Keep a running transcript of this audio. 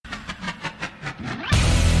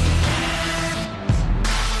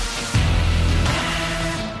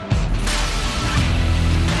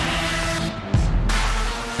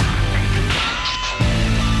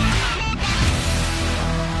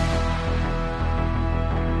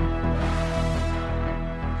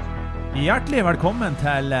Hjertelig velkommen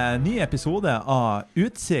til ny episode av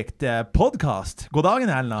Utsikt podcast. God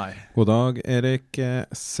dagen, Elnar. God dag, Erik.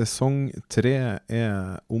 Sesong 3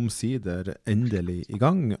 omsider endelig i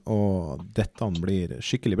gang, og dette blir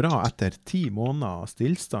skikkelig bra etter 10 måneder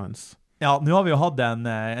stillstands. Ja, nå har vi jo hatt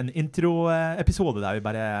en intro-episode der vi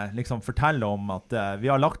bare liksom forteller om at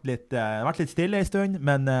vi har vært litt stille en stund,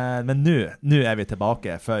 men nå er vi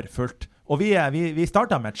tilbake for fullt. Og vi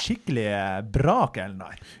startet med et skikkelig brak,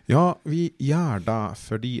 Elnar. Ja, vi gjør det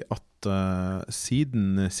fordi at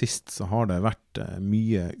siden sist så har det vært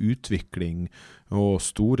mye utvikling og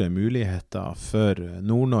store muligheter for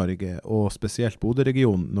Nord-Norge og spesielt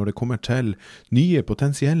Bodø-regionen når det kommer til nye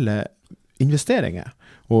potensielle investeringer.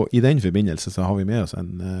 Og i den forbindelse så har vi med oss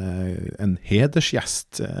en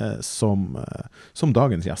hedersgjest som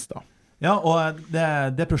dagens gjest da. Ja, og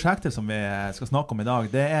det prosjektet som vi skal snakke om i dag,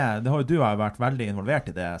 det har jo du vært veldig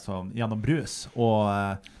involvert i det gjennom Brus. Og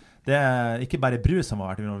det er ikke bare Brus som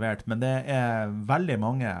har vært involvert, men det er veldig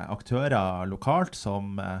mange aktører lokalt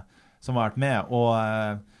som har vært med. Og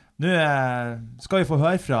nå skal vi få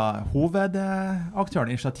høre fra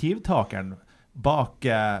hovedaktøren, initiativtakeren bak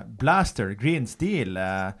Blaster Green Steel,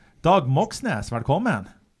 Dag Moxnes.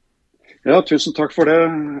 Velkommen. Ja, tusen takk for det,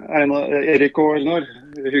 Erik og Elnar.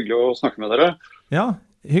 Hyggelig å snakke med dere. Ja,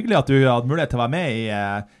 hyggelig at du hadde mulighet til å være med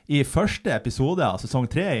i første episode av sesong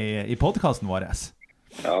 3 i podcasten vår.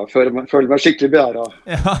 Ja, føler meg skikkelig beæret.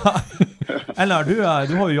 Ja, Elnar, du har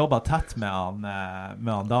jo jobbet tett med han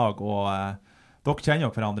Dag, og dere kjenner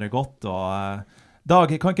jo hverandre godt. Og,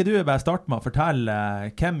 Dag, kan ikke du bare starte med å fortelle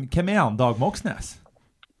hvem han Dag Moxnes?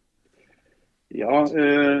 Ja,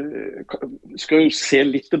 skal vi se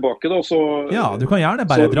litt tilbake da, så... Ja, du kan gjerne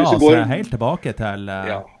bare dra oss helt tilbake til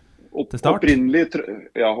start.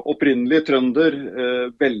 Opprinnelig trønder,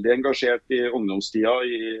 veldig engasjert i ungdomstida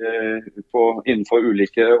innenfor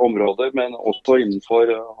ulike områder, men også innenfor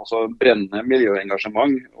brennende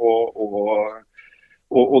miljøengasjement.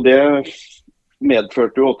 Og det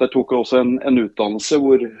medførte jo at jeg tok også en utdannelse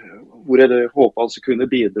hvor jeg håpet at jeg kunne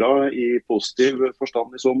bidra i positiv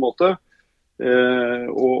forstand i så måte.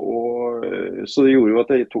 Så det gjorde jo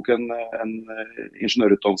at jeg tok en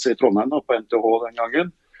ingeniørutdannelse i Trondheim på NTH den gangen,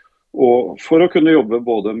 og for å kunne jobbe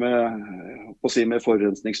både med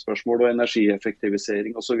forurensningsspørsmål og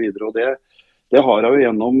energieffektivisering og så videre, og det har jeg jo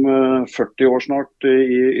gjennom 40 år snart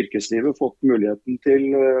i yrkeslivet fått muligheten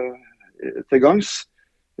til gangs,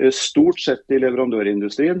 stort sett i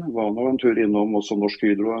leverandørindustrien. Var nå en tur innom også Norsk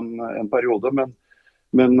Hydro en periode,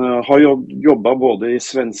 men har jobbet både i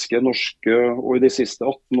svenske, norske og i de siste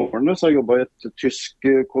 18 årene så har jeg jobbet i et tysk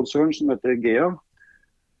konsern som heter GEA.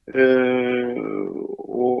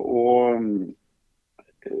 Og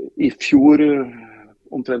i fjor,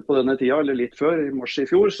 omtrent på denne tida, eller litt før, i mars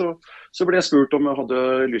i fjor, så ble jeg spurt om jeg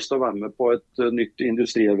hadde lyst til å være med på et nytt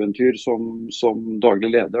industrieventyr som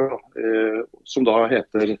daglig leder, som da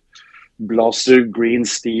heter Blaster Green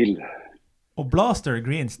Steel. Og Blaster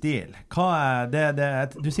Green Steel, hva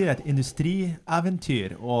du sier et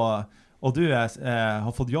industrieventyr, og du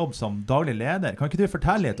har fått jobb som daglig leder. Kan ikke du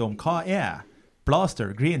fortelle litt om hva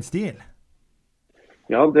Blaster Green Steel?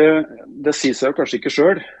 Ja, det sier seg jo kanskje ikke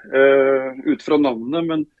selv, ut fra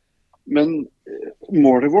navnet, men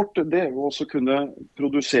målet vårt det er jo også å kunne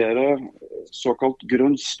produsere såkalt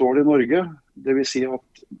grønt stål i Norge. Det vil si at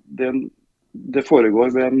det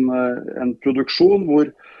foregår ved en produksjon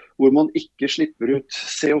hvor man ikke slipper ut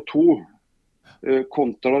CO2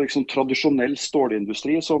 kontra liksom tradisjonell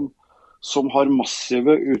stålindustri som har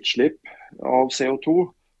massive utslipp av CO2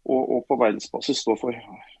 og på verdensbasis står for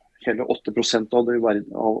hele 8% av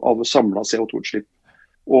det samlede CO2-utslipp.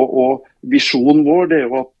 Og visjonen vår det er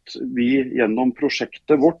jo at vi gjennom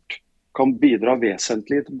prosjektet vårt kan bidra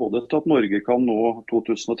vesentlig både til at Norge kan nå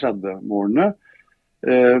 2030-målene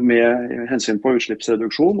med hensyn på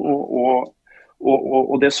utslippsreduksjon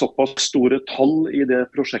og det er såpass store tall i det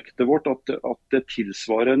prosjektet vårt at det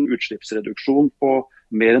tilsvarer en utslippsreduksjon på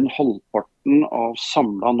mer enn halvparten av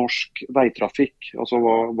samlet norsk veitrafikk. Altså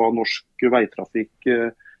hva norsk veitrafikk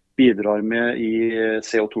bidrar med i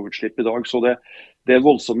CO2-utslipp i dag. Så det er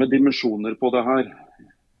voldsomme dimensjoner på det her.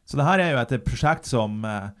 Så det her er jo et prosjekt som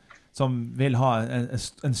vil ha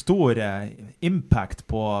en stor impact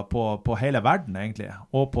på hele verden egentlig,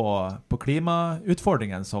 og på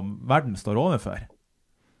klimautfordringen som verden står overfor.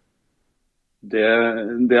 Det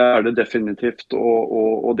er det definitivt,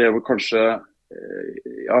 og det er vel kanskje,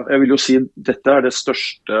 ja, jeg vil jo si dette er det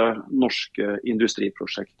største norske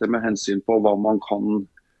industriprosjektet med hensyn på hva man kan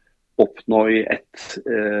oppnå i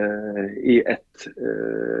ett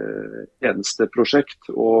eneste prosjekt,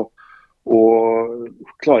 og Og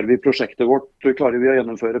klarer vi å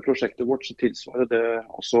gjennomføre prosjektet vårt, så tilsvarer det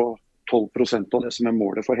også 12% av det som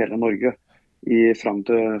målet for hele Norge frem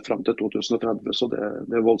til 2030, så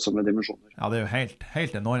det voldsomme dimensjoner. Ja, det jo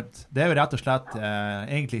helt enormt. Det jo rett og slett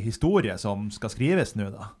egentlig historie som skal skrives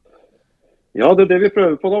nå da. Ja, det det vi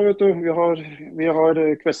prøver på da, vet du. Vi har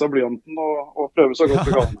kvessa blyanten og prøver så godt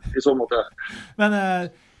vi kan i så måte. Men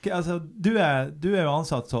altså, du jo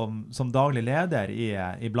ansatt som daglig leder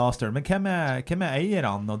i Blaster, men hvem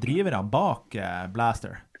eierne og driverne bak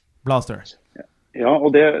Blaster? Ja,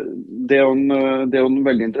 og det jo en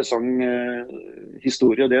veldig interessant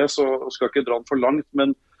historie det, så jeg skal ikke dra den for langt,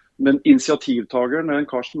 men initiativtageren en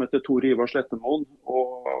kar som heter Tore Ivar Slettemoen,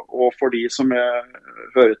 og for de som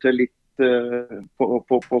hører til litt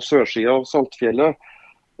på sørsiden av Saltfjellet,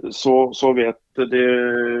 så vet de,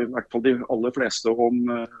 i hvert fall de aller fleste om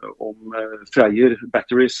Freyr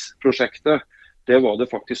Batteries-prosjektet. Det var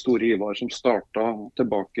det faktisk Tore Ivar som startet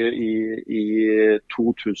tilbake i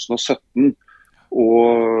 2017.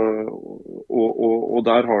 Og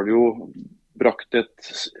der har det jo brakt et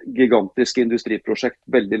gigantisk industriprosjekt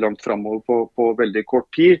veldig langt fremover på veldig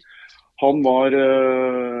kort tid. Han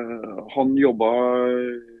jobbet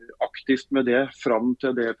aktivt med det frem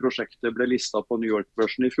til det prosjektet ble listet på New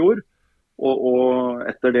York-børsen i fjor. Og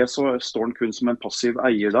etter det så står han kun som en passiv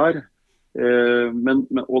eier der.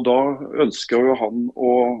 Og da ønsker jo han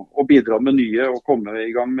å bidra med nye og komme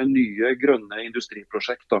i gang med nye grønne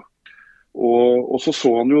industriprosjekter. Og så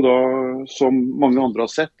han jo da, som mange andre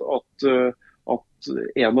har sett, at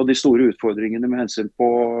en av de store utfordringene med hensyn på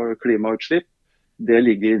klimautslipp, det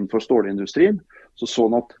ligger innenfor stålindustrien. Så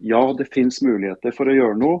sånn at ja, det finnes muligheter for å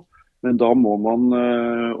gjøre noe, men da må man,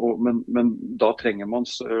 men da trenger man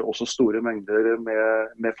også store mengder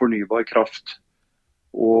med fornybar kraft.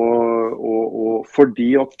 Og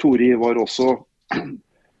fordi at Tore var også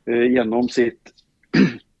gjennom sitt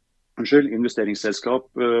investeringsselskap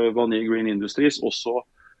Vanille Green Industries også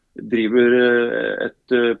driver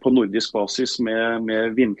på nordisk basis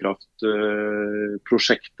med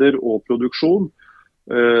vindkraftprosjekter og produksjon,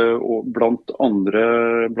 og blant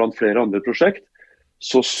flere andre prosjekt,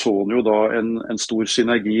 så han jo da en stor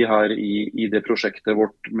synergi her i det prosjektet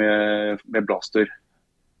vårt med Blaster.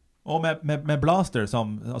 Og med Blaster,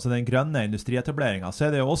 altså den grønne industrietableringen, så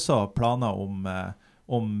det jo også planer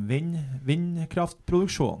om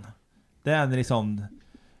vindkraftproduksjon. Det en liksom,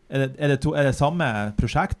 er det samme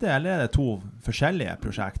prosjektet, eller det to forskjellige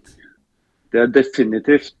prosjekt? Det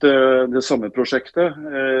definitivt det samme prosjektet,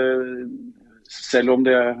 selv om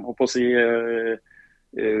det,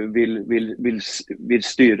 vil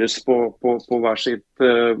styres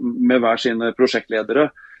med hver sine prosjektledere,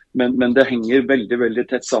 men det henger veldig, veldig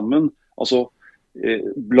tett sammen. Altså,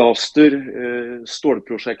 Blaster,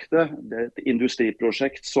 stålprosjektet, det et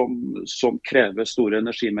industriprosjekt som krever store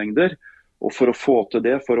energimengder, og for å få til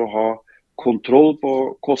det, for å ha kontroll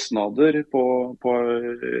på kostnader, på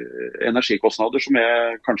energikostnader, som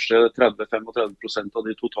kanskje 30-35% av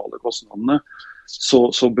de totale kostnadene, så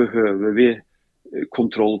behøver vi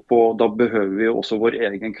kontroll på, da behøver vi også vår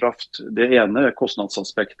egen kraft. Det ene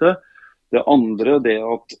kostnadsaspektet. Det andre det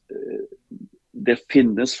at det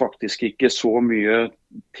finnes faktisk ikke så mye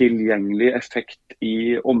tilgjengelig effekt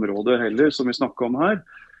i området heller, som vi snakker om her.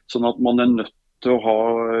 Sånn at man nødt til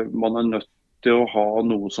å ha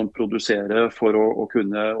noe som produserer for å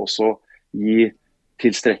kunne også gi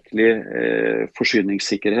tilstrekkelig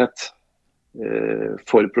forsyningssikkerhet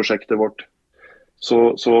for prosjektet vårt.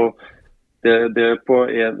 Så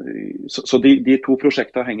de to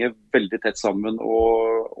prosjektene henger veldig tett sammen,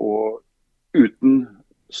 og uten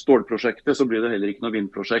stålprosjektet så blir det heller ikke noe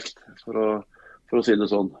vindprosjekt, for å si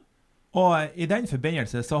det sånn. Og i den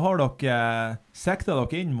forbindelse så har dere siktet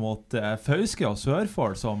dere inn mot Fauske og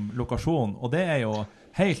Sørfold som lokasjon, og det jo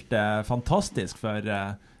helt fantastisk for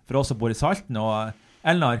oss som bor i Salten. Og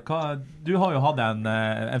Elnar, du har jo hatt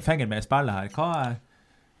en finger med i spillet her.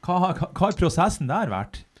 Hva har prosessen der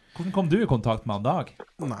vært? Hvordan kom du i kontakt med han Dag?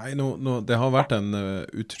 Nei, det har vært en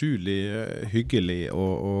utrolig hyggelig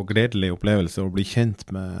og gledelig opplevelse å bli kjent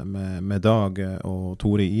med Dag og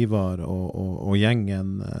Tore Ivar og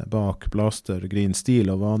gjengen bak Blaster Green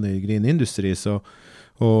Steel og Vanille Green Industries.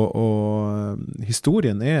 Og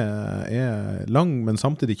historien lang, men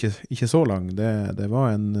samtidig ikke så lang. Det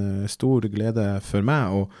var en stor glede for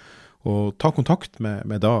meg å ta kontakt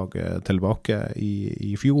med Dag tilbake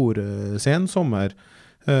i fjor sensommer,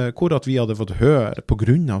 hvor at vi hadde fått høre på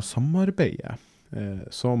grunn av samarbeidet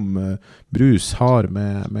som Brus har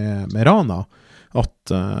med Rana, at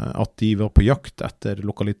de var på jakt etter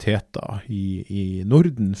lokaliteter i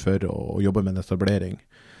Norden for å jobbe med en etablering.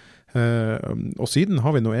 Og siden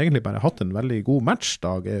har vi nå egentlig bare hatt en veldig god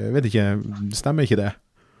matchdag. Jeg vet ikke, stemmer ikke det?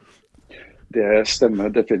 Det stemmer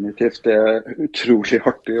definitivt. Det utrolig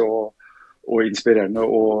artig og inspirerende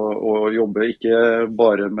å jobbe, ikke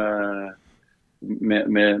bare med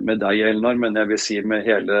deg, Elnar, men jeg vil si med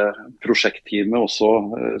hele prosjektteamet også,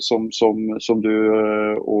 som du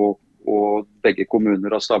og begge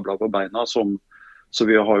kommuner har stablet på beina. Så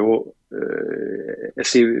vi har jo, jeg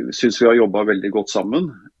synes vi har jobbet veldig godt sammen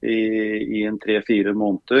i en 3-4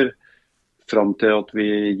 måneder, frem til at vi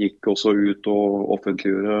gikk også ut og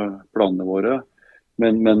offentliggjorde planene våre.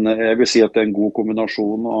 Men jeg vil si at det er en god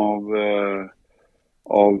kombinasjon av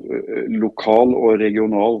lokal og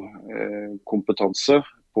regional kompetanse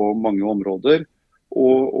på mange områder,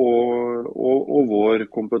 og vår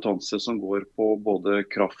kompetanse som går på både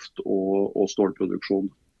kraft og stålproduksjon.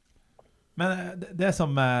 Men det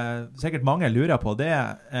som sikkert mange lurer på, det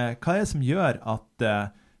hva det som gjør at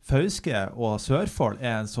Fauske og Sørfold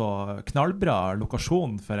en så knallbra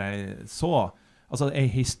lokasjon for en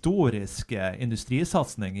historisk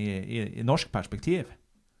industrisatsning i norsk perspektiv?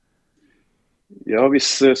 Ja,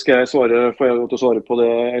 skal jeg svare, får jeg lov til å svare på det,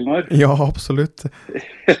 Elnar? Ja, absolutt.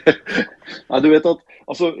 Nei, du vet at,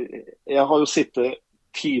 jeg har jo sittet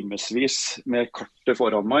timesvis med kartet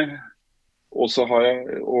foran meg, og så har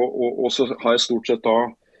jeg stort sett da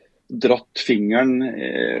dratt fingeren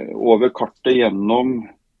over kartet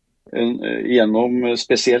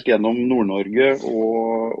spesielt gjennom Nord-Norge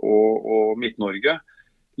og Midt-Norge,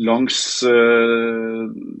 langs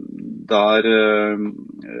der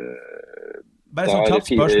bare sånn kjapt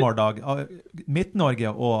spørsmål, Dag. Midt-Norge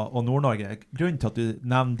og Nord-Norge, grunnen til at du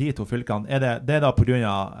nevner de to fylkene, det er da på grunn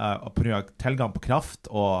av tilgang på kraft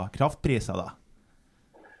og kraftpriser da?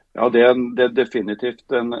 Ja, det er definitivt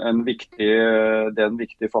en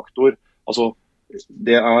viktig faktor. Altså,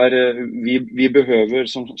 vi behøver,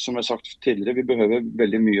 som jeg har sagt tidligere, vi behøver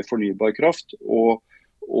veldig mye fornybar kraft, og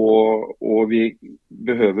vi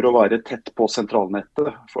behøver å være tett på sentralnettet.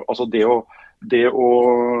 Altså det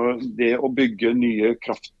å bygge nye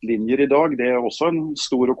kraftlinjer i dag, det er også en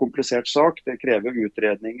stor og komplisert sak. Det krever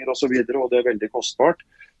utredninger og så videre, og det er veldig kostbart.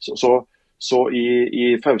 Så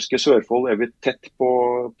i Fauske Sørfold er vi tett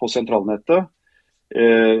på sentralnettet.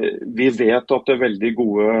 Vi vet at det er veldig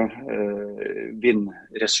gode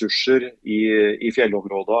vindressurser i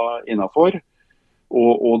fjellområdene innenfor.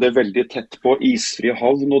 Og det er veldig tett på isfri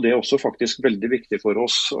havn, og det er også faktisk veldig viktig for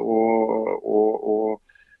oss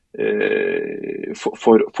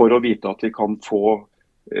for å vite at vi kan få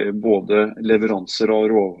både leveranser av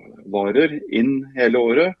råvarer inn hele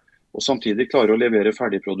året, og samtidig klare å levere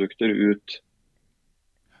ferdigprodukter ut.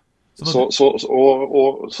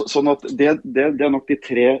 Sånn at det er nok de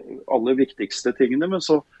 3 aller viktigste tingene, men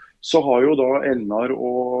så har jo da Elnar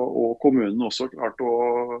og kommunen også klart å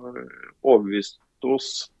overbevise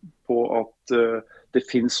oss på at det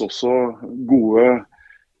finnes også gode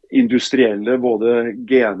industrielle både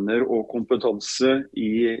gener og kompetanse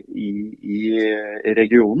i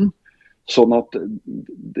regionen. Sånn at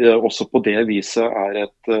det også på det viset er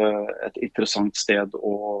et interessant sted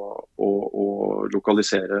å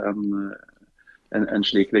lokalisere en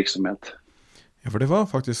slik virksomhet. Ja, for det var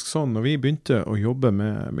faktisk sånn, når vi begynte å jobbe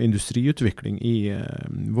med industriutvikling i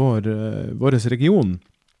vår region,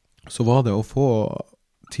 så var det å få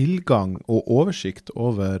tilgang og oversikt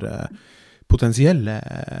over potensielle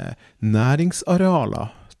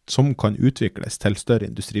næringsarealer som kan utvikles til større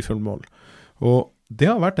industriformål. Og det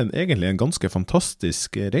har vært egentlig en ganske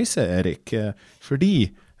fantastisk reise, Erik,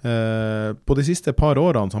 fordi på de siste par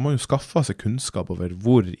årene så har man jo skaffet seg kunnskap over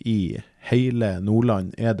hvor i hele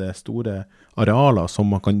Nordland er det store arealer som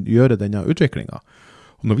man kan gjøre denne utviklingen.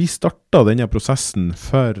 Og når vi startet denne prosessen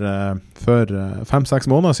for 5-6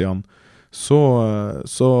 måneder siden, så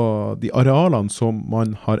de arealene som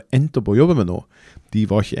man har endt opp å jobbe med nå, de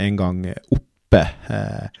var ikke engang oppe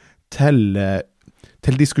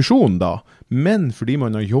til diskusjon da, men fordi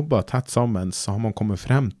man har jobbet tett sammen, så har man kommet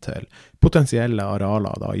frem til potensielle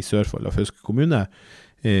arealer da, i Sørfold og Fauske kommune,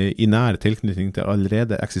 i nær tilknytning til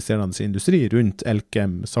allerede eksisterende industri rundt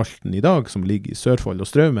Elkem Salten i dag, som ligger i Sørfold og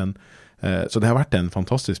Straumen. Så det har vært en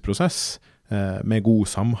fantastisk prosess med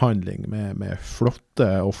god samhandling, med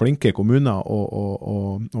flotte og flinke kommuner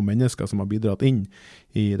og mennesker som har bidratt inn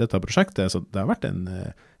i dette prosjektet. Så det har vært en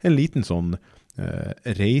liten sånn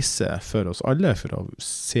reise for oss alle for å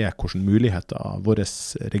se hvilke muligheter vår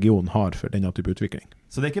region har for denne type utvikling.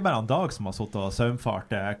 Så det er ikke bare en Dag som har suttet og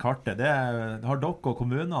saumfart kartet, det har dere og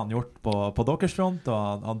kommunene gjort på deres front,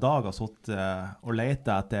 og en Dag har suttet og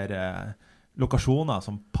letet etter lokasjoner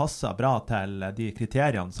som passer bra til de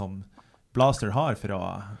kriteriene som Blaster har for å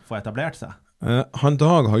få etablert seg. Han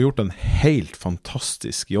Dag har gjort en helt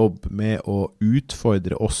fantastisk jobb med å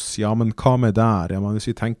utfordre oss. Ja, men hva med der? Ja, men hvis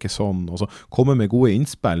vi tenker sånn, og så komme med gode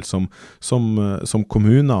innspill som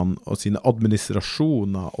kommunene og sine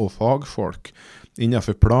administrasjoner og fagfolk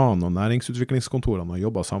innenfor plan- og næringsutviklingskontorene har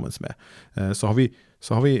jobbet sammen med. Så har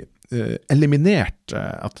vi eliminert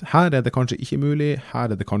at her det kanskje ikke mulig,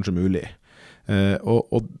 her det kanskje mulig.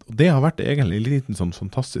 Og det har vært egentlig en liten sånn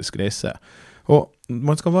fantastisk reise. Og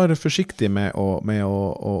man skal være forsiktig med å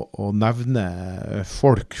nevne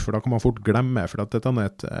folk, for da kan man fort glemme, for at dette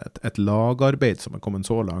et lagarbeid som kommet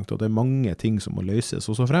så langt, og det mange ting som må løses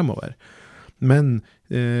også fremover. Men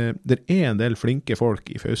det en del flinke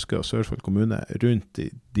folk i Fauske og Sørfold kommune rundt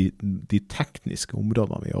de tekniske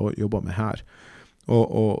områdene vi har jobbet med her.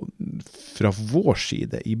 Og fra vår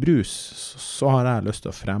side i Brus så har jeg lyst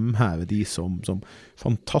til å fremheve de som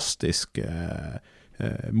fantastisk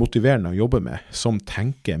motiverende å jobbe med, som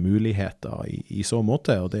tenker muligheter i så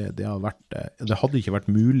måte, og det hadde ikke vært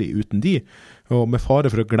mulig uten de. Og med fare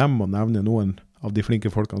for å glemme å nevne noen av de flinke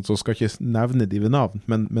folkene, så skal jeg ikke nevne de ved navn,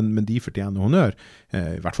 men de fortjener honnør,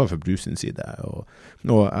 i hvert fall fra Brus sin side. Og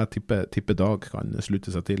jeg tipper Dag kan slutte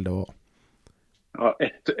seg til det også. Ja,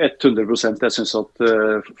 100%. Jeg synes at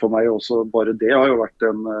for meg også, bare det har jo vært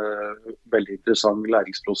en veldig interessant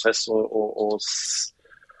læringsprosess og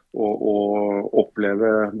oppleve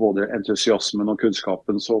både entusiasmen og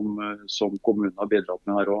kunnskapen som kommunen har bidratt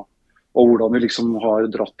med her, og hvordan vi liksom har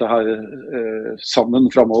dratt det her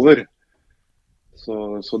sammen fremover.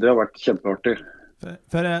 Så det har vært kjempeartig. Nå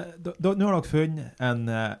har dere funnet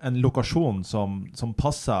en lokasjon som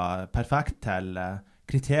passer perfekt til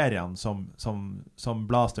kriteriene som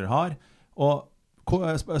Blaster har, og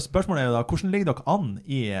spørsmålet jo da, hvordan ligger dere an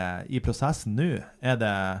i prosessen nå?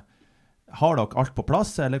 Har dere alt på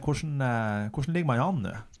plass, eller hvordan ligger man an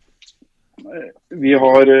nå? Vi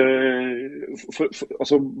har,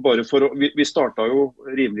 vi startet jo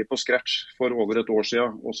rimelig på scratch for over et år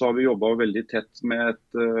siden, og så har vi jobbet veldig tett med et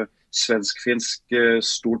svensk-finsk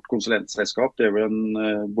stort konsulentselskap, det vel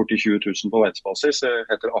borti 20 000 på verdensbasis,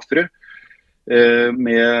 heter Afry,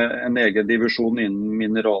 med en egen divisjon innen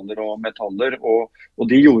mineraler og metaller, og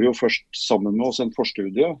de gjorde jo først sammen med oss en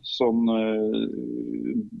forstudie som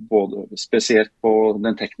både spesielt på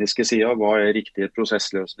den tekniske siden, hva riktige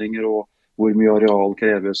prosessløsninger og hvor mye areal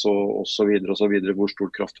kreves og så videre, hvor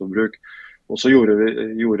stort kraftforbruk. Og så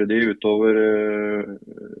gjorde de utover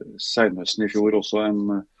senhøsten i fjor også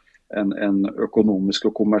en økonomisk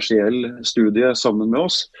og kommersiell studie sammen med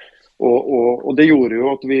oss. Og det gjorde jo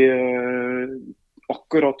at vi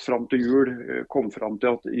akkurat frem til jul kom frem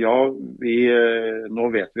til at ja, nå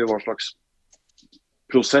vet vi hva slags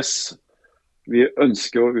prosess vi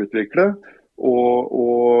ønsker å utvikle,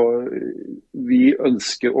 og vi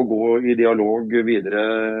ønsker å gå i dialog videre,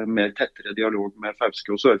 mer tettere dialog med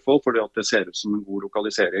Fauske og Sørfold, fordi at det ser ut som en god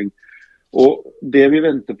lokalisering. Og det vi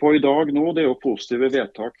venter på i dag nå, det jo positive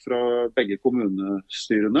vedtak fra begge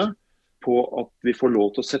kommunestyrene, på at vi får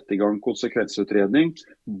lov til å sette i gang konsekvensutredning,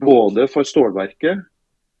 både for stålverket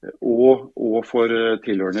og for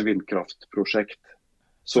tilhørende vindkraftprosjekt.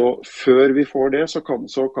 Så før vi får det, så kan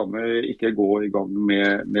vi ikke gå i gang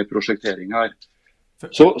med prosjektering her.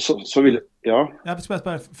 Så vil ja. Jeg skal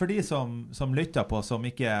spørre, for de som lytter på, som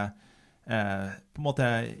ikke på en måte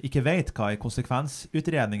ikke vet hva en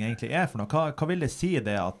konsekvensutredning egentlig for noe, hva vil det si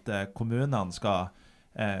det at kommunene skal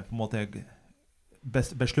på en måte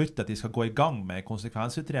beslutte at de skal gå i gang med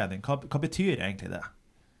konsekvensutredning? Hva betyr egentlig det?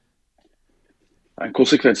 En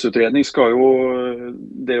konsekvensutredning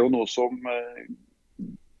det jo noe som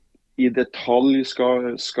i detalj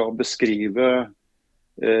skal beskrive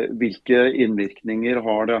hvilke innvirkninger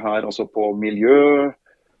har det her, altså på miljø,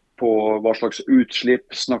 på hva slags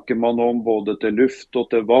utslipp snakker man om, både til luft og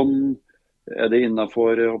til vann. Det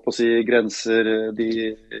innenfor grenser,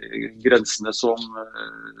 de grensene som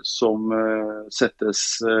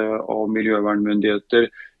settes av miljøvernmyndigheter?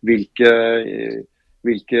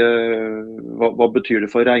 Hva betyr det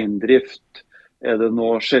for reindrift? Det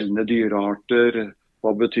nå sjeldne dyrearter?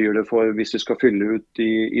 Hva betyr det for hvis vi skal fylle ut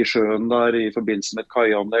i sjøen der i forbindelse med et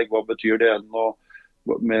kaianlegg? Hva betyr det nå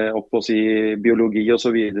med biologi og så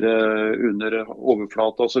videre under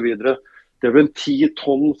overflata og så videre? Det vel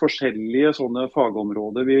 10-12 forskjellige sånne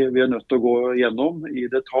fagområder vi nødt til å gå gjennom i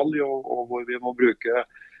detalj, og hvor vi må bruke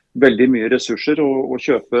veldig mye ressurser og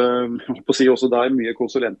kjøpe også der mye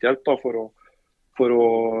konsulenthjelp da, for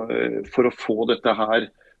å få dette her,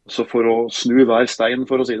 så for å snu hver stein,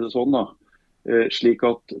 for å si det sånn, da. Slik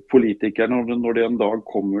at politikerne, når de en dag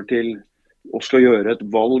kommer til og skal gjøre et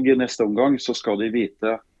valg i neste omgang, så skal de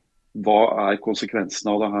vite hva konsekvensen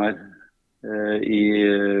av det her.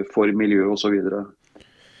 for miljø og så videre.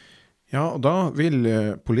 Ja, og da vil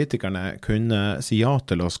politikerne kunne si ja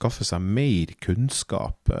til å skaffe seg mer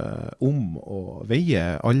kunnskap om å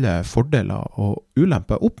veie alle fordeler og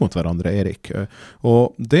ulemper opp mot hverandre, Erik.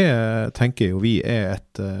 Og det tenker jo vi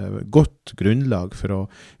et godt grunnlag for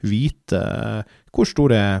å vite hvor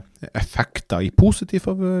store effekter i positiv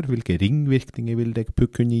favør, hvilke ringvirkninger vil det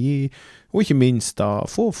kunne gi, og ikke minst da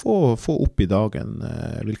få opp i dagen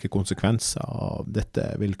hvilke konsekvenser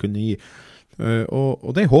dette vil kunne gi.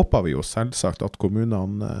 Og det håper vi jo selvsagt at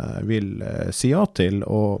kommunene vil si ja til,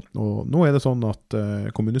 og nå det sånn at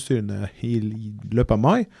kommunestyrene i løpet av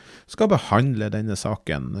mai skal behandle denne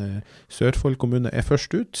saken. Sørfold kommune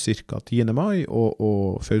først ut, ca. 10. mai,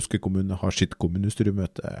 og Fauske kommune har sitt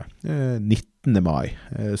kommunestyremøte 19. mai.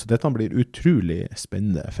 Så dette blir utrolig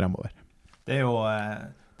spennende fremover.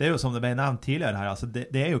 Det jo som det ble nevnt tidligere her, altså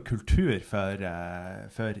det jo kultur for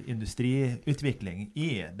industriutvikling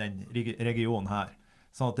i den regionen her.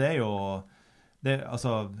 Sånn at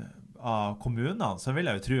altså, av kommunene så vil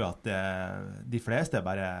jeg jo tro at de fleste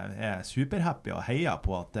bare superhappy og heier på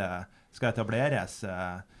at det skal etableres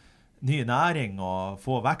ny næring og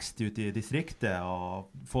få vekst ut i distriktet og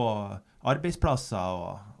få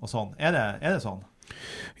arbeidsplasser og sånn. Det sånn?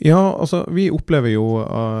 Ja, altså vi opplever jo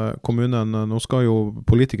kommunen, nå skal jo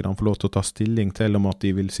politikerne få lov til å ta stilling til om at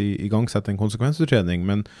de vil igangsette en konsekvensutredning,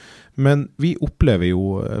 men vi opplever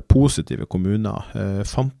jo positive kommuner,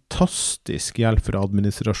 fantastisk hjelp fra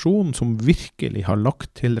administrasjonen som virkelig har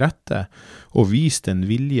lagt til rette og vist en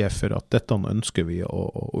vilje for at dette ønsker vi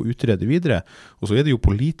å utrede videre, og så det jo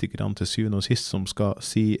politikerne til syvende og sist som skal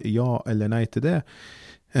si ja eller nei til det.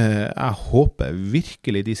 Jeg håper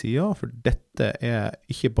virkelig de sier ja, for dette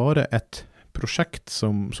ikke bare et prosjekt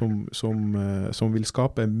som vil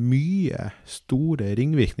skape mye store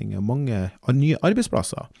ringvirkninger, mange nye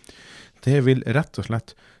arbeidsplasser. Det vil rett og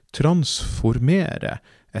slett transformere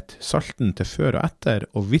et Salten til før og etter,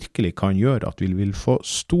 og virkelig kan gjøre at vi vil få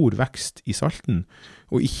stor vekst i Salten,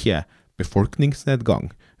 og ikke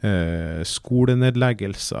befolkningsnedgang,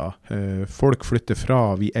 skolenedleggelser, folk flytter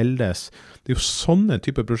fra, vi eldes. Det jo sånne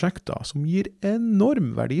typer prosjekter som gir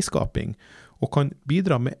enorm verdiskaping og kan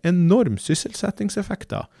bidra med enorm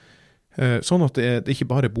sysselsettingseffekter. Sånn at det ikke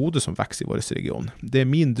bare Bodø som vekser i vår region. Det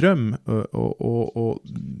min drøm,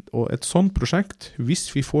 og et sånt prosjekt,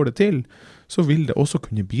 hvis vi får det til, så vil det også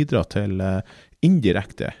kunne bidra til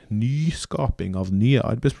indirekte nyskaping av nye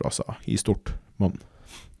arbeidsplasser i stort monn.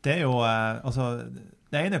 Det jo, altså,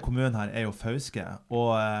 det ene kommunen her jo Fauske,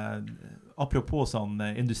 og apropos sånn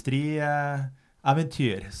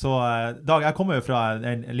industrieventyr, så Dag, jeg kommer jo fra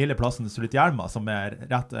den lille plassen Sulitjelma, som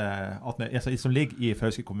som ligger i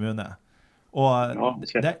Fauske kommune. Og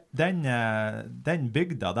den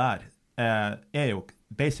bygda der jo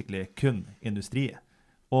basically kun industri.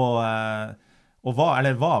 Og var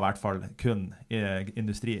i hvert fall kun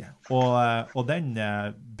industri. Og den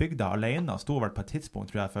bygda alene stod vel på et tidspunkt,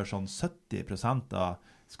 tror jeg, for sånn 70% av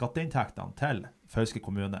skatteinntektene til Fauske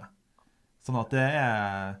kommune. Sånn at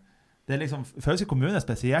det liksom, Fauske kommune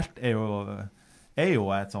spesielt jo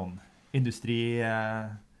et sånn industri,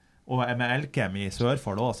 og med Elkem i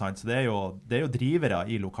Sørfold også, sant? Så det jo drivere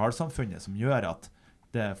i lokalsamfunnet som gjør at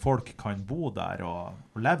folk kan bo der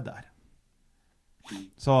og leve der.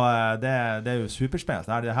 Så det jo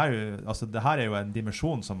superspennende. Det her jo en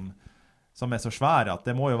dimensjon som så svær at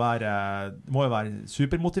det må jo være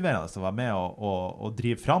supermotiverende å være med og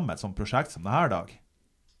drive fram et sånt prosjekt som det her, Dag.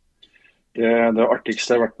 Det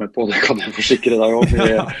artigste jeg har vært med på, det kan jeg forsikre deg om.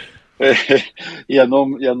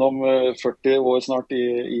 Gjennom 40 år snart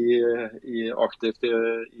aktivt i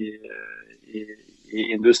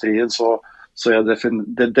industrien, så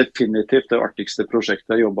det definitivt det artigste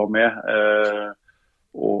prosjektet jeg jobbet med.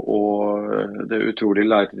 Og det utrolig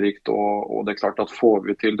lærerikt, og det klart at får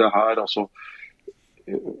vi til det her,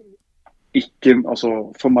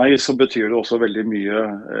 for meg så betyr det også veldig mye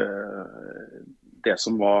det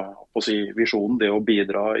som var visjonen, det å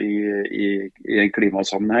bidra i en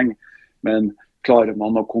klimasammenheng, men klarer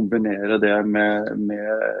man å kombinere det med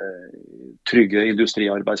trygge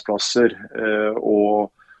industriarbeidsplasser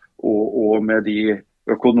og med de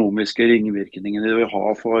økonomiske ringvirkningene det vil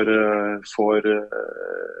ha for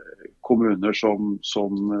kommuner som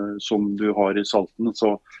du har i Salten,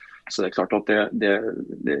 så det klart at det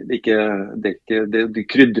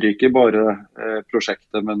krydrer ikke bare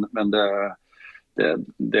prosjektet, men det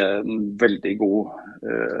en veldig god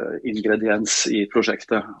ingrediens i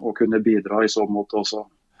prosjektet å kunne bidra i så måte også.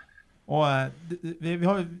 Og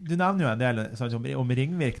du nevner jo en del sånn, om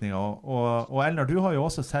ringvirkninger, og Elnar, du har jo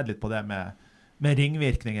også sett litt på det med med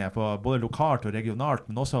ringvirkninger på både lokalt og regionalt,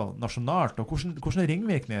 men også nasjonalt. Og hvordan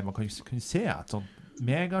ringvirkninger man kan se et sånt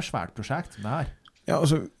megasvært prosjekt som det her? Ja,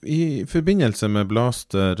 altså i forbindelse med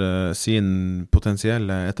Blaster sin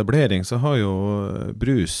potensielle etablering, så har jo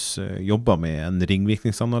Brus jobbet med en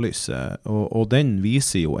ringvirkningsanalyse, og den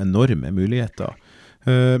viser jo enorme muligheter.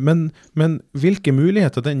 Men hvilke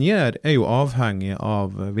muligheter den gir jo avhengig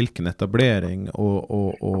av hvilken etablering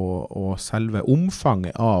og selve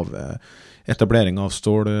omfanget av etablering av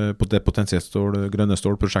det potensielt grønne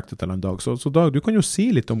stålprosjektet til en dag. Så Dag, du kan jo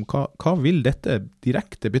si litt om hva vil dette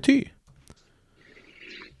direkte bety?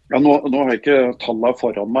 Ja, nå har jeg ikke tallene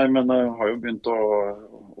foran meg, men jeg har jo begynt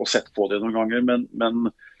å sette på det noen ganger. Men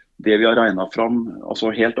det vi har regnet fram,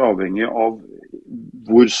 altså helt avhengig av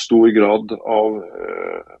hvor stor grad av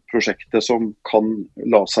prosjektet som kan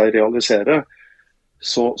la seg realisere,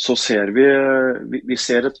 så ser vi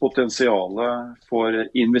ser et potensial for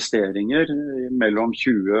investeringer mellom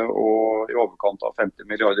 20 og i overkant av 50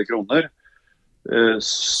 milliarder kroner.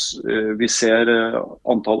 Vi ser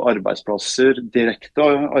antall arbeidsplasser, direkte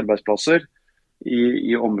arbeidsplasser,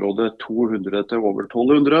 i området 200 til over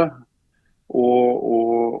 1200.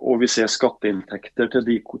 Og vi ser skatteinntekter til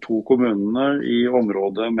de to kommunene i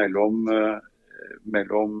området mellom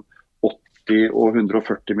 80 og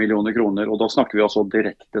 140 millioner kroner. Og da snakker vi altså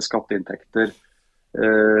direkte skatteinntekter,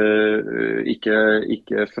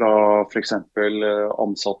 ikke fra for eksempel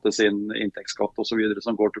ansatte sin inntektsskatt og så videre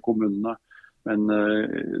som går til kommunene. Men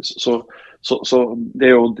så det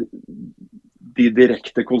er jo de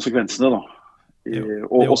direkte konsekvensene da.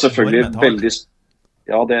 Og selvfølgelig veldig.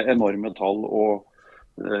 Ja, det er enorme tall, og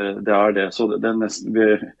det er det. Så det er nesten,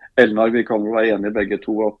 Elnar, vi kan jo være enige begge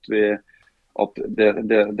to at det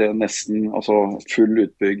er nesten altså, full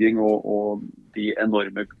utbygging og de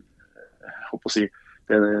enorme,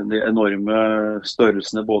 de enorme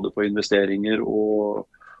størrelsene både på investeringer og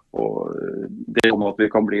det er at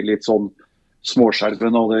vi kan bli litt sånn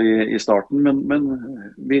småskjerpen av det i starten, men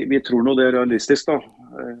vi tror nå det er realistisk da.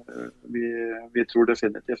 Vi tror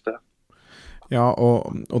definitivt det. Ja,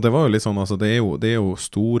 og det var jo litt sånn, altså det er jo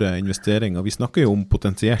store investeringer. Vi snakker jo om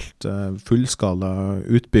potensielt fullskala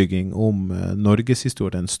utbygging om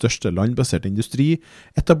Norgeshistoriens største landbasert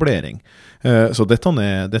industrietablering. Så dette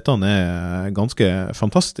er ganske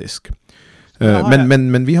fantastisk.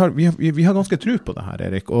 Men vi har ganske tro på det her,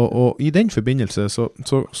 Erik, og i den forbindelse så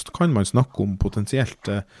kan man snakke om potensielt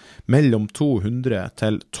mellom 200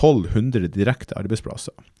 til 1200 direkte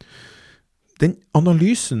arbeidsplasser. Den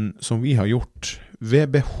analysen som vi har gjort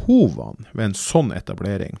ved behovene ved en sånn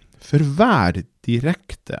etablering, for hver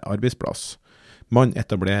direkte arbeidsplass man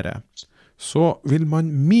etablerer, så vil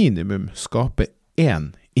man minimum skape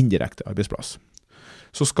en indirekte arbeidsplass.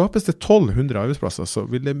 Så skapes det 1200 arbeidsplasser, så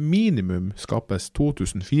vil det minimum skapes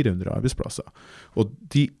 2400 arbeidsplasser. Og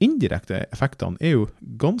de indirekte effektene er jo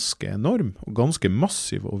ganske enorme og ganske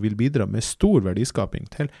massive og vil bidra med stor verdiskaping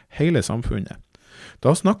til hele samfunnet.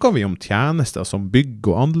 Da snakker vi om tjenester som bygg-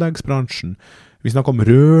 og anleggsbransjen. Vi snakker om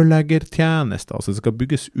rørleggertjenester, altså det skal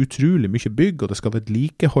bygges utrolig mye bygg, og det skal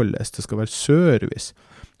vedlikeholdes, det skal være service,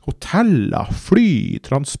 hoteller, fly,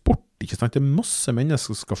 transport, ikke sant? Det er masse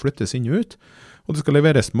mennesker som skal flyttes inn og ut, og det skal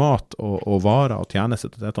leveres mat og varer og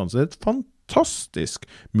tjenester til dette. Så det er et fantastisk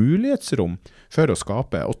mulighetsrom for å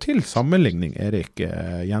skape, og til sammenligning, Erik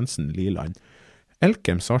Jensen Liland,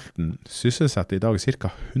 Elkem Salten sysselsetter i dag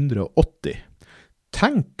ca. 180.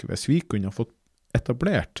 Tenk hvis vi kunne fått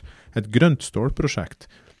etablert et grønt stålprosjekt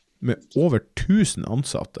med over 1000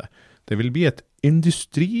 ansatte. Det vil bli et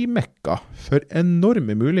industrimekka for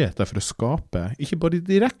enorme muligheter for å skape ikke bare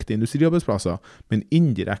direkte industriarbeidsplasser, men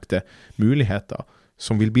indirekte muligheter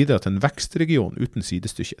som vil bidra til en vekstregion uten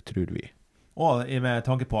sidestykke, tror vi. Og med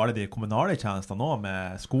tanke på alle de kommunale tjenestene nå,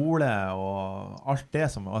 med skole og alt det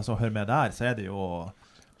som altså, hører med der, så er det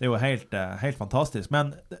jo helt fantastisk.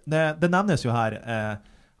 Men det nevnes jo her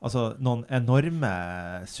altså noen enorme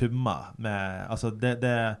summer. Altså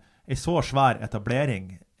en så svær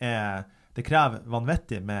etablering det krever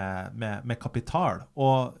vanvittig med kapital.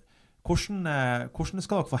 Og hvordan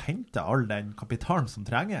skal dere få hente all den kapitalen som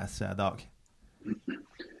trenges i dag?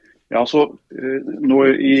 Ja, så nå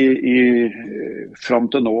frem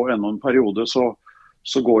til nå enda en periode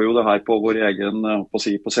så går jo det her på vår egen, på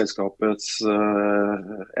selskapets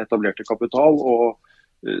etablerte kapital, og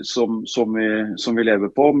som vi lever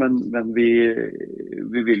på, men vi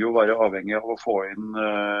vil jo være avhengig av å få inn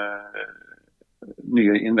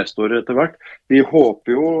nye investorer etter hvert. Vi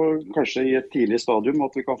håper jo kanskje i et tidlig stadium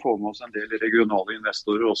at vi kan få med oss en del regionale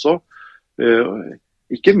investorer også.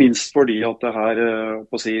 Ikke minst fordi at det her,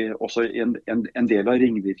 også en del av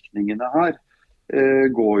ringvirkningene her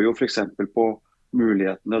går jo for eksempel på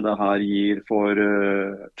mulighetene det her gir for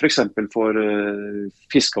f.eks. for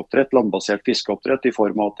fiskeoppdrett, landbasert fiskeoppdrett, i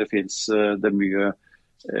form av at det finnes det mye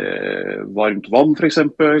varmt vann for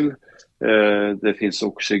eksempel. Det finnes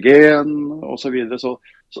oksygen og så videre.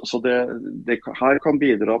 Så det her kan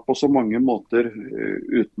bidra på så mange måter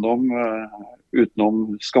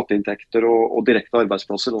utenom skatteinntekter og direkte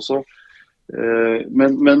arbeidsplasser også.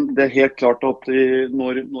 Men det helt klart at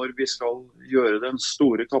når vi skal gjøre den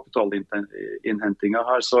store kapitalinnhentingen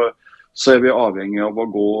her, så vi avhengig av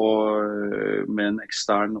å gå med en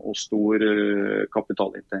ekstern og stor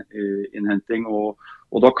kapitalinnhenting.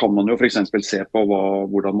 Og da kan man jo for eksempel se på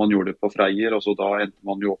hvordan man gjorde det på Freyr. Altså da endte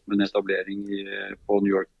man jo opp med en etablering på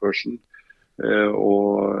New York-børsen. Og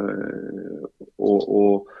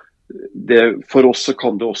for oss så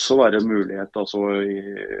kan det også være en mulighet altså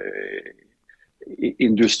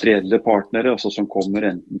industrielle partnere altså som kommer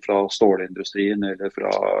enten fra stålindustrien eller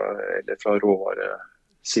fra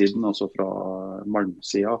råvaresiden, altså fra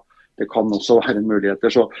malmsida. Det kan også være muligheter.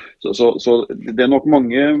 Så det nok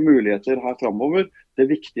mange muligheter her fremover. Det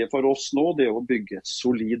viktige for oss nå det å bygge et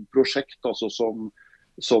solid prosjekt altså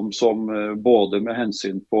som både med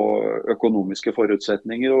hensyn på økonomiske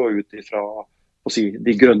forutsetninger og ut ifra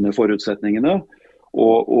de grønne forutsetningene.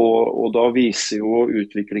 Og da viser jo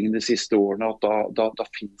utviklingen de siste årene at da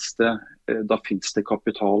finnes det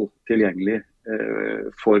kapital tilgjengelig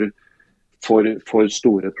for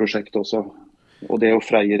store prosjekt også. Og det er jo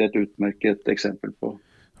Freyr et utmerket eksempel på.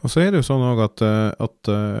 Og så det jo sånn også at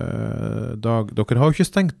Dag, dere har jo ikke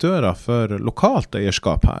stengt døra for lokalt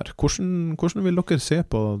eierskap her. Hvordan vil dere se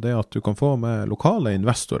på det at du kan få med lokale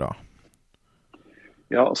investorer?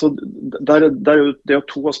 Ja, altså det er jo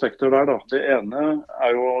to aspekter der da. Det ene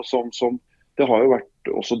jo som det har jo vært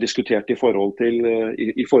også diskutert i forhold til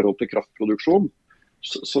kraftproduksjon.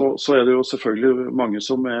 Så det jo selvfølgelig mange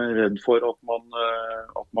som redd for at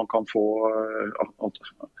man kan få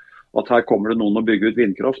at her kommer det noen å bygge ut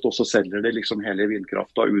vindkraft, og så selger de liksom hele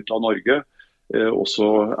vindkrafta ut av Norge, også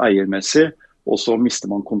eiermessig, og så mister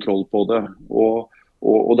man kontroll på det.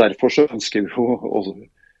 Og derfor så ønsker vi jo også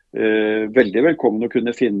veldig velkommen å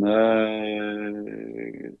kunne finne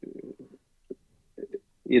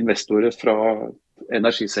investorer fra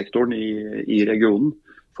energisektoren i regionen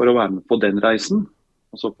for å være med på den reisen,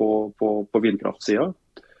 altså på vindkraftsida.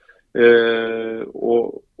 Og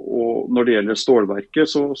når det gjelder stålverket,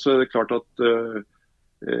 så det klart at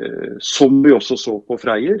som vi også så på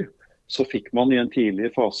Freyr, så fikk man i en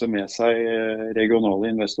tidlig fase med seg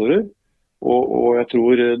regionale investorer. Og jeg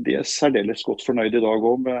tror de særdeles godt fornøyd i dag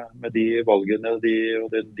også med de valgene og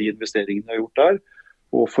de investeringene de har gjort der.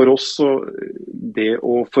 Og for oss, så det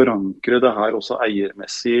å forankre det her også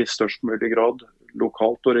eiermessig i størst mulig grad,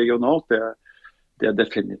 lokalt og regionalt, det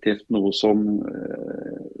definitivt noe som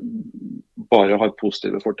bare har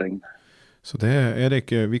positive fortegn. Så det Erik,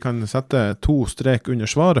 vi kan sette 2 strek under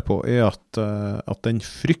svaret på, at den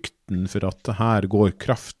frykten for at det her går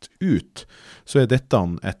kraft ut, så dette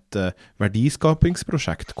et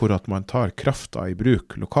verdiskapingsprosjekt hvor at man tar krafta i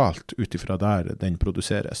bruk lokalt utifra der den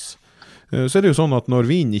produseres. Så det jo sånn at når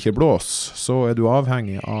vind ikke blåser, så du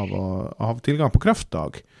avhengig av tilgang på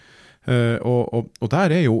kraftdag. Og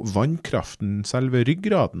der jo vannkraften selve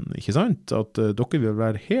ryggraden, ikke sant? At dere vil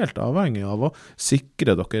være helt avhengig av å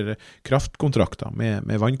sikre dere kraftkontrakter med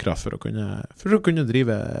vannkraft for å kunne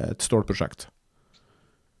drive et stålprosjekt.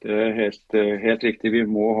 Det helt riktig. Vi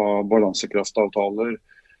må ha balansekraftavtaler,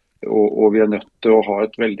 og vi nødt til å ha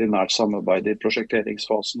et veldig nært samarbeid i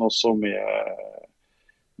prosjekteringsfasen også med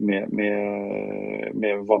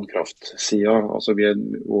vannkraftsida, altså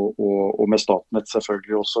og med Statnett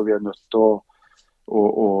selvfølgelig også. Vi nødt til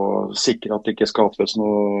å sikre at det ikke skapes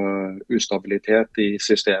noe ustabilitet i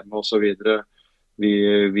systemet og så videre.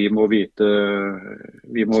 Vi må vite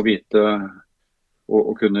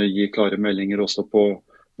og kunne gi klare meldinger også på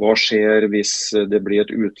hva skjer hvis det blir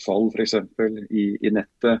et utfall for eksempel i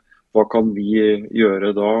nettet. Hva kan vi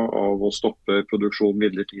gjøre da av å stoppe produksjon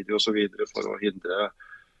midlertidig og så videre for å hindre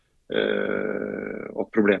at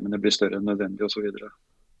problemene blir større enn nødvendig og så videre.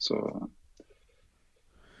 Så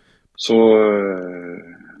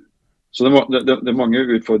det mange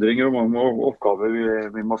utfordringer og mange oppgaver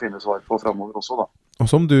vi må finne svar på fremover også da. Og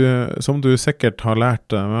som du sikkert har lært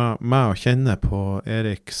meg å kjenne på,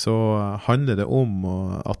 Erik, så handler det om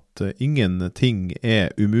at at ingenting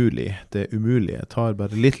umulig. Det umulige tar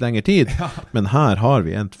bare litt lengre tid, men her har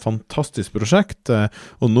vi et fantastisk prosjekt,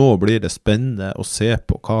 og nå blir det spennende å se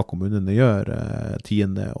på hva kommunene gjør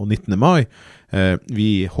 10. og 19. mai.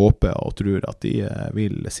 Vi håper og tror at de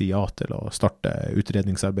vil si ja til å starte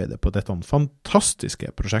utredningsarbeidet på dette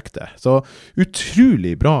fantastiske prosjektet. Så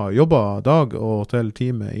utrolig bra jobba Dag og til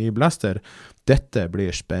teamet i Blaster. Dette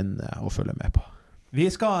blir spennende å følge med på. Vi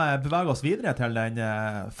skal bevege oss videre til den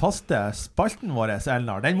faste spalten vår,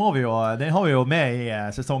 Elnar. Den har vi jo med i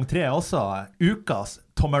sesong 3 også. Ukas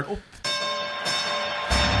tommel opp.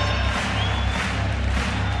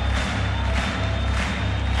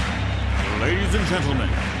 Ladies and gentlemen,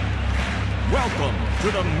 welcome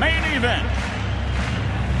to the main event.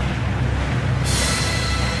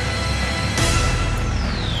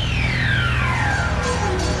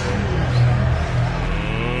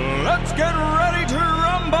 Let's get ready to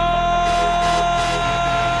rumble!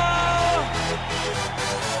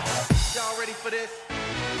 Y'all ready for this?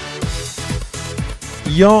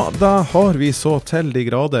 Ja, da har vi så til de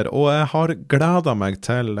grader, og jeg har gledet meg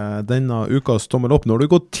til denne ukas tommel opp. Nå har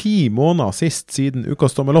det gått 10 måneder siden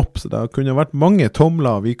ukas tommel opp, så det kunne vært mange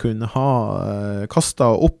tomler vi kunne ha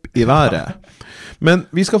kastet opp i været. Men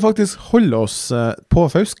vi skal faktisk holde oss på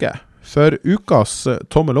Fauske. For ukas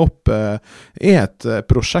tommel opp et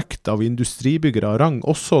prosjekt av industribyggere rang,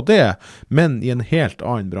 også det, men i en helt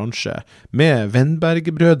annen bransje, med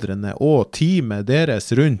Wennberg-brødrene og teamet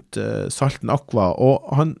deres rundt Salten Aqua,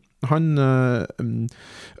 og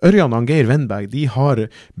Ørjan og Geir Wennberg, de har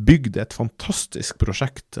bygd et fantastisk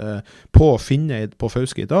prosjekt på Finneid på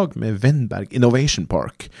Fauske i dag med Wennberg Innovation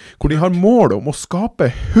Park, hvor de har mål om å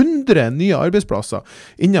skape 100 nye arbeidsplasser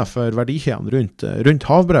innenfor verdikjeden rundt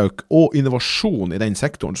havbruk og innovasjon i den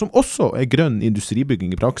sektoren, som også grønn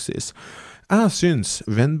industribygging i praksis. Jeg synes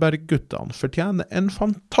Wennberg-guttene fortjener en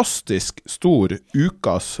fantastisk stor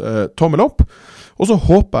ukas tommel opp, og så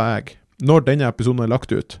håper jeg når denne episoden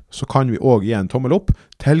lagt ut, så kan vi også gi en tommel opp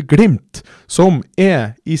til Glimt, som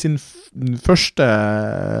i sin første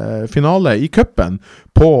finale i cupen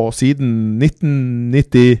på siden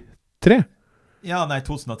 1993. Ja, nei,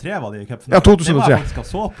 2003 var det i cupen. Ja, 2003. Det var jeg faktisk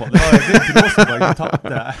så på. Det var Glimt Rosenborg vi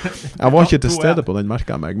tappte. Jeg var ikke til stede på den,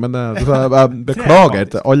 merket jeg meg, men jeg beklager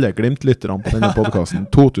til alle Glimt-lytterne på denne podcasten.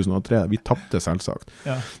 2003, vi tappte selvsagt.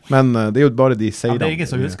 Ja. Men det jo bare de seirene. Ja, det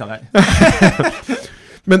ingen som husker det.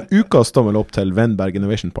 Men ukas tommel opp til Wennberg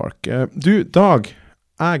Innovation Park. Du, Dag,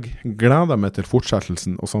 jeg gleder meg til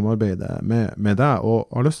fortsettelsen og samarbeidet med deg, og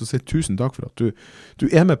har lyst til å si tusen takk for at du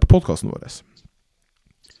med på podcasten vår.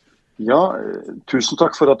 Ja, tusen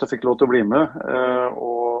takk for at jeg fikk lov til å bli med,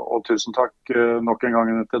 og tusen takk nok en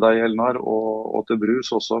gang til deg, Elnar, og til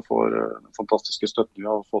Brus også for den fantastiske støtten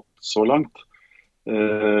vi har fått så langt.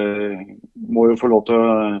 Må jo få lov til å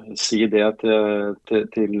si det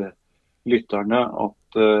til lytterne at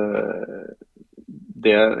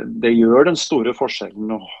det gjør den store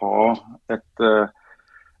forskjellen å ha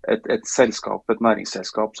et selskap, et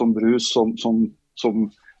næringsselskap som Brus, som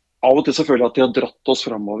av og til selvfølgelig at de har dratt oss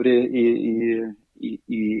fremover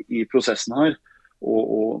i prosessen her,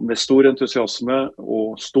 og med stor entusiasme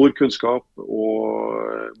og stor kunnskap,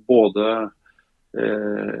 og både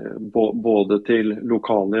til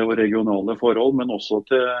lokale og regionale forhold, men også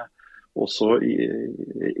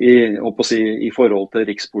i forhold til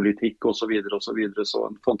rikspolitikk og så videre. Så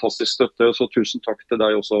en fantastisk støtte, så tusen takk til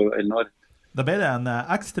deg også, Elnar. Da ble det en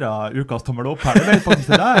ekstra ukas tommel opp her. Det ble faktisk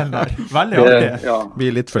til deg, Elnar. Veldig artig. Ja.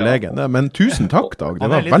 Vi litt forlegen, men tusen takk, Dag. Det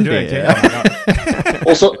var veldig...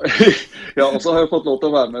 Og så har jeg fått lov til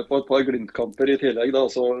å være med på et par Glimt-kamper i tillegg. Da.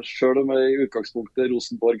 Så selv om jeg i utgangspunktet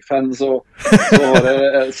Rosenborg-fan, så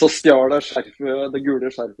stjal jeg det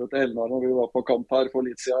gule skjerfet til Elnar når vi var på kamp her for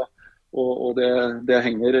litt siden. Og det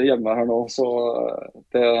henger hjemme her nå, så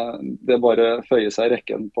det bare føyer seg i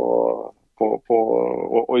rekken på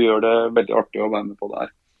og gjør det veldig artig å være med på det her.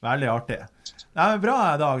 Veldig artig. Nei, men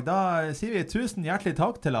bra, Dag. Da sier vi tusen hjertelig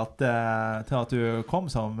takk til at du kom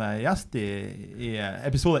som gjest i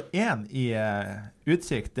episode 1 i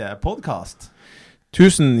Utsikt podcast.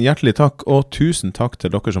 Tusen hjertelig takk, og tusen takk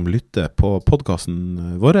til dere som lytter på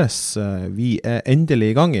podcasten vår. Vi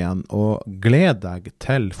endelig i gang igjen, og gled deg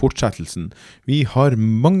til fortsettelsen. Vi har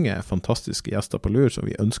mange fantastiske gjester på lur som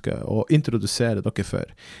vi ønsker å introdusere dere for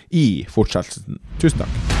i fortsettelsen. Tusen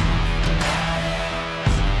takk.